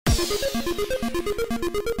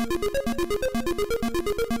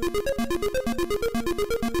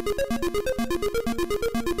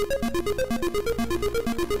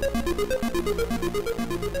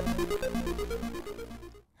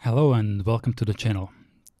Hello and welcome to the channel.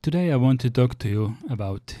 Today I want to talk to you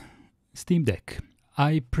about SteamDeck.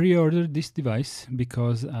 I pre-ordered this device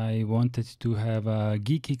because I wanted to have a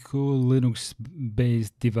geeky cool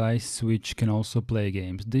Linux-based device which can also play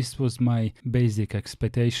games. This was my basic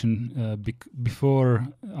expectation before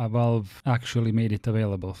Valve actually made it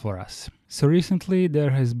available for us. So recently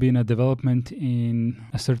there has been a development in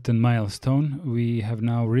a certain milestone. We have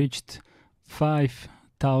now reached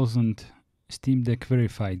 5,000 SteamDeck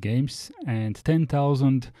verified games and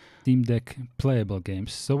 10,000 SteamDeck playable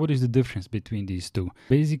games. So what is the difference between these two?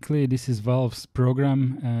 Basically, this is Valve's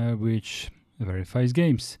program which verifies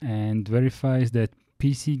games and verifies that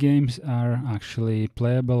PC games are actually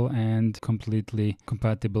playable and completely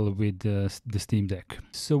compatible with the SteamDeck.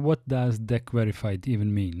 So what does Deck Verified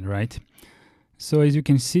even mean, right? So as you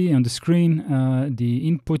can see on the screen, the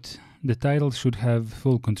input, the title should have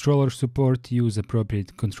full controller support, use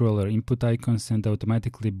appropriate controller input icons, and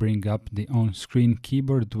automatically bring up the on-screen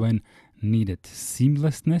keyboard when needed.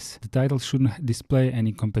 Seamlessness. The title shouldn't display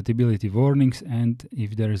any compatibility warnings, and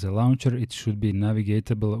if there is a launcher, it should be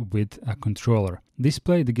navigatable with a controller.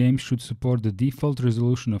 Display. The game should support the default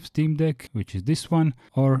resolution of SteamDeck, which is this one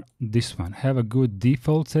or this one. Have a good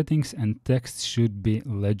default settings and text should be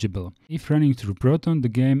legible. If running through Proton, the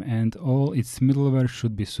game and all its middleware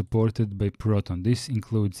should be supported by Proton. This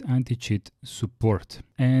includes anti-cheat support.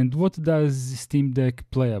 And what does SteamDeck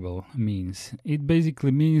playable means? It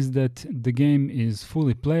basically means that the game is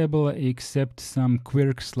fully playable except some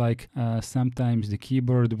quirks like sometimes the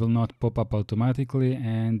keyboard will not pop up automatically,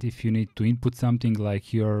 and if you need to input something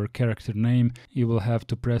like your character name, you will have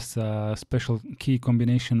to press a special key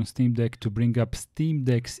combination on SteamDeck to bring up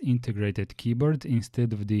SteamDeck's integrated keyboard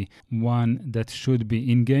instead of the one that should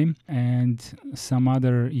be in-game. And some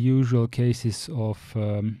other usual cases of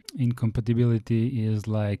incompatibility is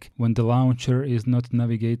like when the launcher is not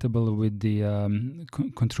navigatable with the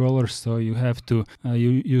controller, so you have to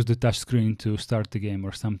use the touchscreen to start the game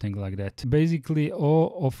or something like that. Basically,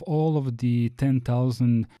 all of the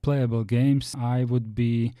 10,000 playable games, I would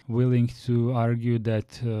be willing to argue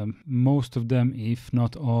that most of them, if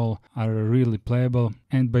not all, are really playable.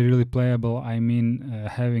 And by really playable, I mean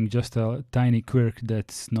having just a tiny quirk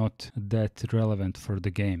that's not that relevant for the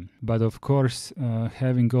game. But of course,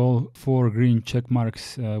 having all 4 green check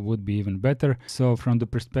marks would be even better. So from the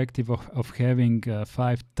perspective of having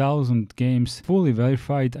 5,000 games fully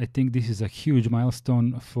verified, I think this is a huge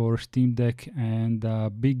milestone for SteamDeck and a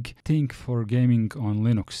big thing for gaming on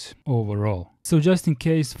Linux overall. So just in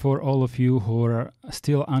case for all of you who are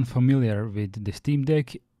still unfamiliar with the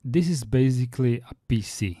SteamDeck, this is basically a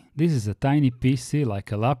PC. This is a tiny PC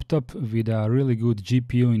like a laptop with a really good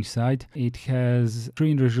GPU inside. It has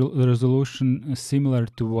screen resolution similar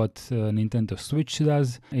to what Nintendo Switch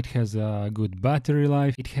does. It has a good battery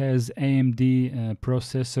life. It has AMD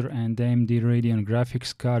processor and AMD Radeon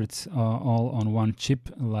graphics cards all on one chip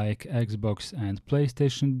like Xbox and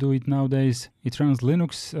PlayStation do it nowadays. It runs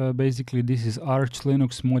Linux. Basically this is Arch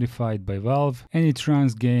Linux modified by Valve, and it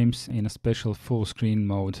runs games in a special full screen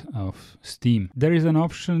mode of Steam. There is an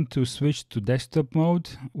option to switch to desktop mode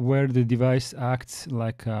where the device acts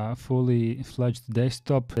like a fully fledged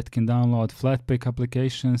desktop that can download Flatpak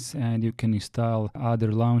applications, and you can install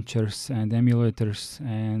other launchers and emulators,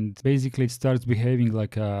 and basically it starts behaving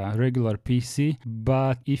like a regular PC.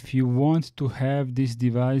 But if you want to have this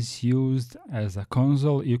device used as a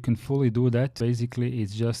console, you can fully do that. Basically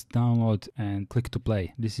it's just download and click to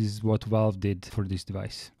play. This is what Valve did for this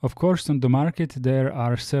device. Of course, on the market there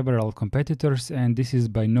are several competitors, and this is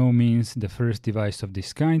by no means the first device of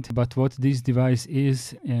this kind. But what this device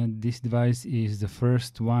is, and this device is the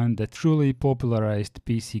first one that truly popularized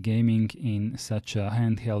PC gaming in such a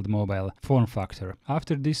handheld mobile form factor.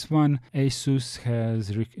 After this one, Asus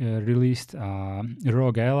has released a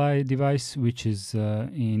ROG Ally device, which is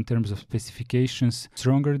in terms of specifications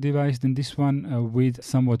stronger device than this one with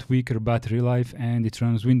somewhat weaker battery life, and it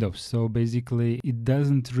runs Windows. So basically it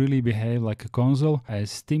doesn't really behave like a console as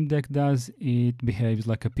SteamDeck does. It behaves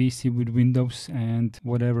like like a PC with Windows and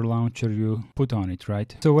whatever launcher you put on it,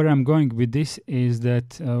 right? So where I'm going with this is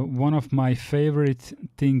that one of my favorite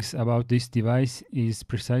things about this device is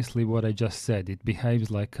precisely what I just said. It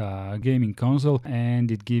behaves like a gaming console,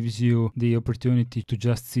 and it gives you the opportunity to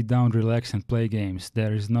just sit down, relax, and play games.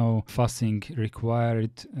 There is no fussing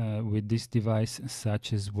required with this device,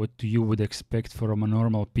 such as what you would expect from a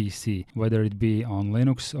normal PC, whether it be on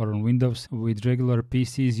Linux or on Windows. With regular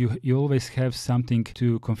PCs, you always have something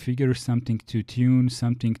to configure, something to tune,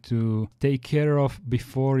 something to take care of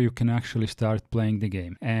before you can actually start playing the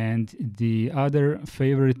game. And the other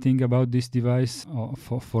favorite thing about this device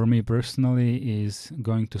for me personally is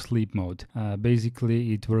going to sleep mode.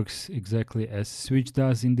 Basically, it works exactly as Switch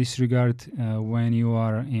does in this regard. When you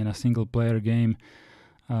are in a single player game,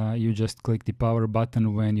 you just click the power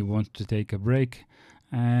button when you want to take a break,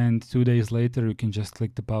 and 2 days later you can just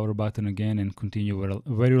click the power button again and continue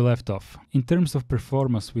where you left off. In terms of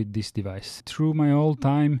performance with this device, through my whole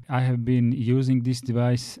time I have been using this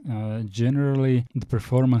device, generally the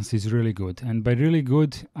performance is really good. And by really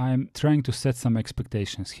good, I'm trying to set some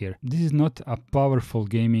expectations here. This is not a powerful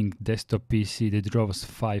gaming desktop PC that draws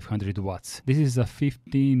 500 watts. This is a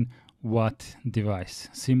 15-watt device,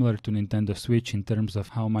 similar to Nintendo Switch in terms of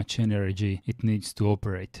how much energy it needs to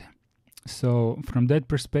operate. So from that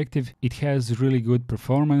perspective, it has really good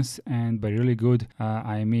performance, and by really good,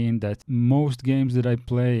 I mean that most games that I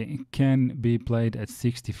play can be played at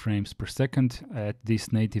 60 frames per second at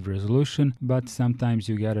this native resolution, but sometimes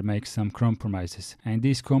you gotta make some compromises, and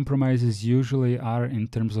these compromises usually are in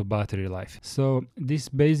terms of battery life. So this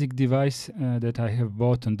basic device that I have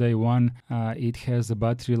bought on day one, it has a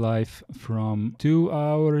battery life from 2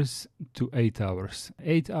 hours to 8 hours.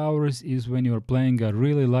 8 hours is when you're playing a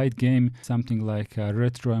really light game, something like a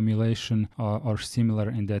retro emulation or similar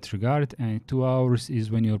in that regard, and 2 hours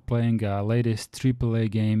is when you're playing a latest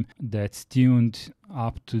AAA game that's tuned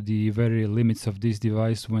up to the very limits of this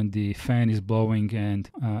device, when the fan is blowing and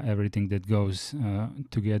everything that goes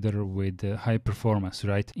together with high performance,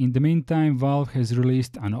 right? In the meantime, Valve has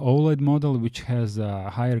released an OLED model which has a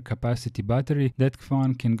higher capacity battery. That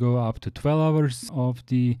one can go up to 12 hours of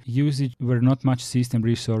the usage where not much system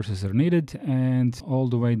resources are needed, and all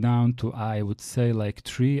the way down to, I would say, like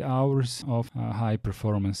 3 hours of high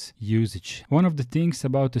performance usage. One of the things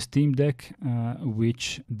about the SteamDeck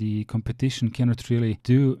which the competition cannot really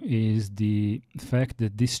do is the fact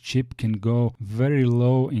that this chip can go very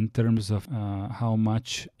low in terms of how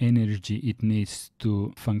much energy it needs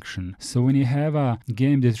to function. So when you have a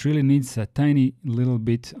game that really needs a tiny little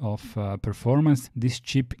bit of performance, this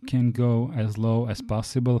chip can go as low as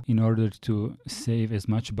possible in order to save as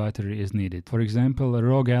much battery as needed. For example,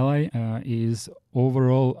 Rogue Ally is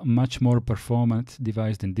overall much more performant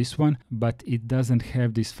device than this one, but it doesn't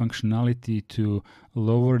have this functionality to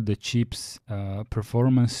lower the chip's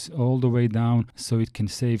performance all the way down so it can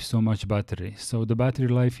save so much battery. So the battery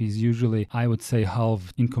life is usually, I would say,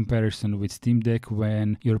 half in comparison with SteamDeck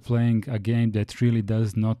when you're playing a game that really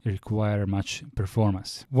does not require much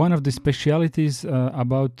performance. One of the specialities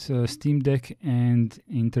about SteamDeck and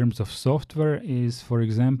in terms of software is, for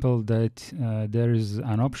example, that there is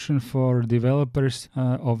an option for developers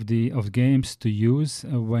of games to use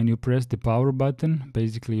when you press the power button.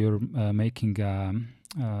 Basically, you're making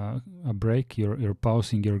a break, you're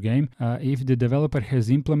pausing your game. If the developer has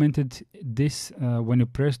implemented this, when you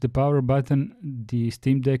press the power button, the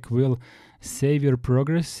SteamDeck will save your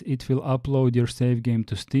progress. It will upload your save game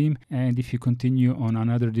to Steam, and if you continue on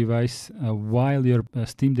another device while your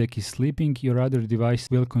SteamDeck is sleeping, your other device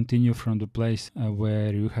will continue from the place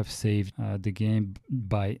where you have saved the game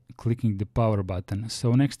by clicking the power button.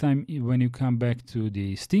 So next time when you come back to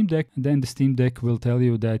the SteamDeck, then the SteamDeck will tell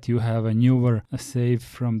you that you have a newer save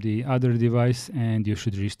from the other device and you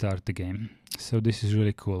should restart the game. So this is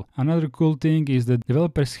really cool. Another cool thing is that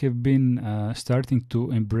developers have been starting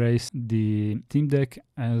to embrace the SteamDeck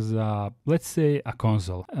as let's say a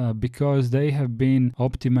console, because they have been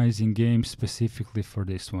optimizing games specifically for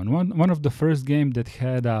this one. One of the first games that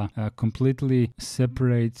had a completely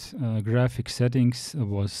separate graphic settings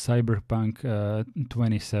was Cyberpunk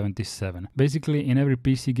 2077. Basically, in every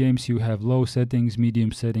PC games you have low settings,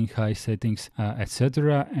 medium settings, high settings,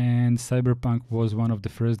 etc. And Cyberpunk was one of the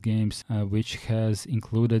first games which which has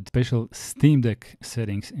included special SteamDeck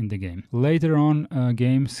settings in the game. Later on,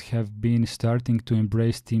 games have been starting to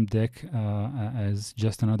embrace SteamDeck as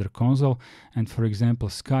just another console, and for example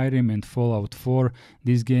Skyrim and Fallout 4,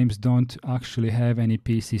 these games don't actually have any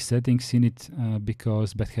PC settings in it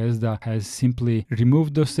because Bethesda has simply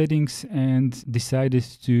removed those settings and decided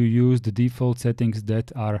to use the default settings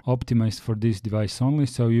that are optimized for this device only,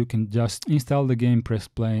 so you can just install the game, press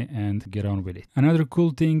play and get on with it. Another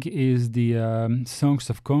cool thing is the Songs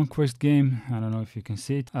of Conquest game. I don't know if you can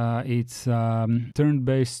see it. It's a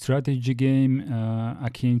turn-based strategy game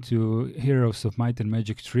akin to Heroes of Might and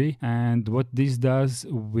Magic 3, and what this does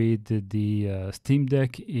with the Steam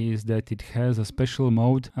Deck is that it has a special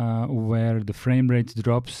mode where the frame rate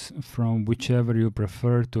drops from whichever you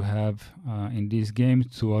prefer to have in this game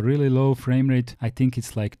to a really low frame rate. I think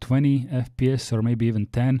it's like 20 FPS or maybe even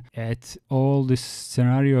 10 at all the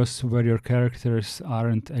scenarios where your characters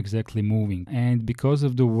aren't exactly moving. And because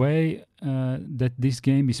of the way that this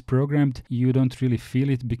game is programmed, you don't really feel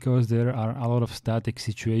it because there are a lot of static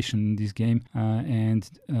situations in this game, and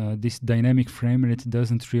this dynamic frame rate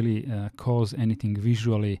doesn't really cause anything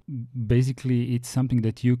visually. Basically, it's something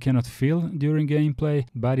that you cannot feel during gameplay,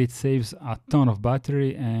 but it saves a ton of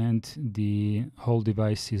battery and the whole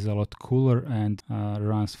device is a lot cooler and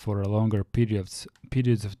runs for a longer periods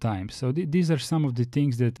of time. So these are some of the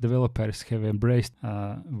things that developers have embraced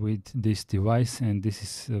with this device, and this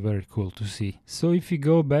is very cool to see. So if we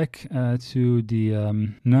go back to the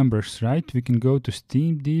numbers, right, we can go to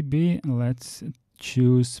SteamDB. Let's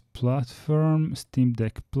choose platform, Steam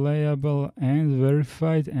Deck playable and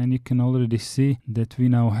verified, and you can already see that we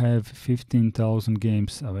now have 15,000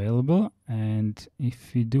 games available. And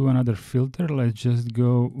if we do another filter, let's just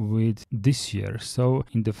go with this year. So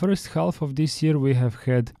in the first half of this year we have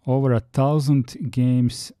had over 1,000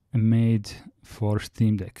 games made for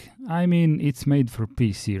Steam Deck. I mean, it's made for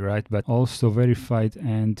PC, right? But also verified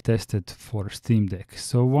and tested for Steam Deck.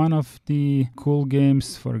 So one of the cool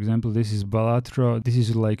games, for example, this is Balatro. This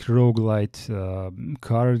is like roguelite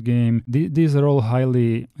card game. These are all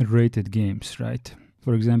highly rated games, right?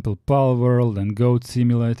 For example, Pal World and Goat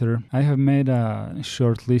Simulator. I have made a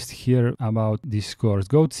short list here about these scores.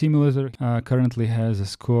 Goat Simulator currently has a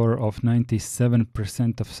score of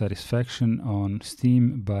 97% of satisfaction on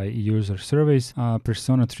Steam by user surveys.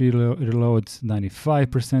 Persona 3 Reload's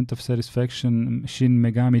 95% of satisfaction. Shin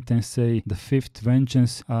Megami Tensei The Fifth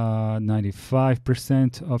Vengeance,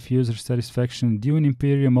 95% of user satisfaction. Dune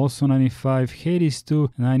Imperium also 95. Hades 2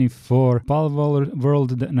 94. Pal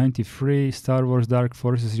World 93. Star Wars Dark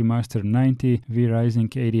Forces Remastered 90, V Rising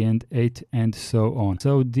 88, and so on.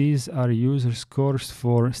 So these are user scores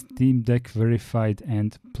for Steam Deck verified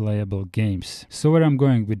and playable games. So where I'm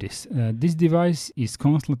going with this? This device is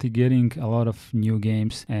constantly getting a lot of new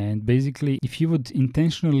games, and basically if you would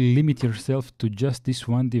intentionally limit yourself to just this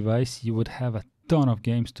one device, you would have a ton of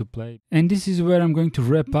games to play. And this is where I'm going to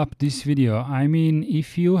wrap up this video. I mean,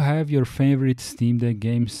 if you have your favorite Steam Deck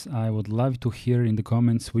games, I would love to hear in the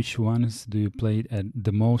comments which ones do you play at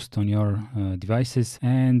the most on your devices.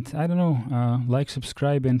 And I don't know, like,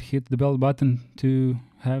 subscribe and hit the bell button to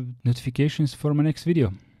have notifications for my next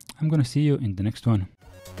video. I'm gonna see you in the next one.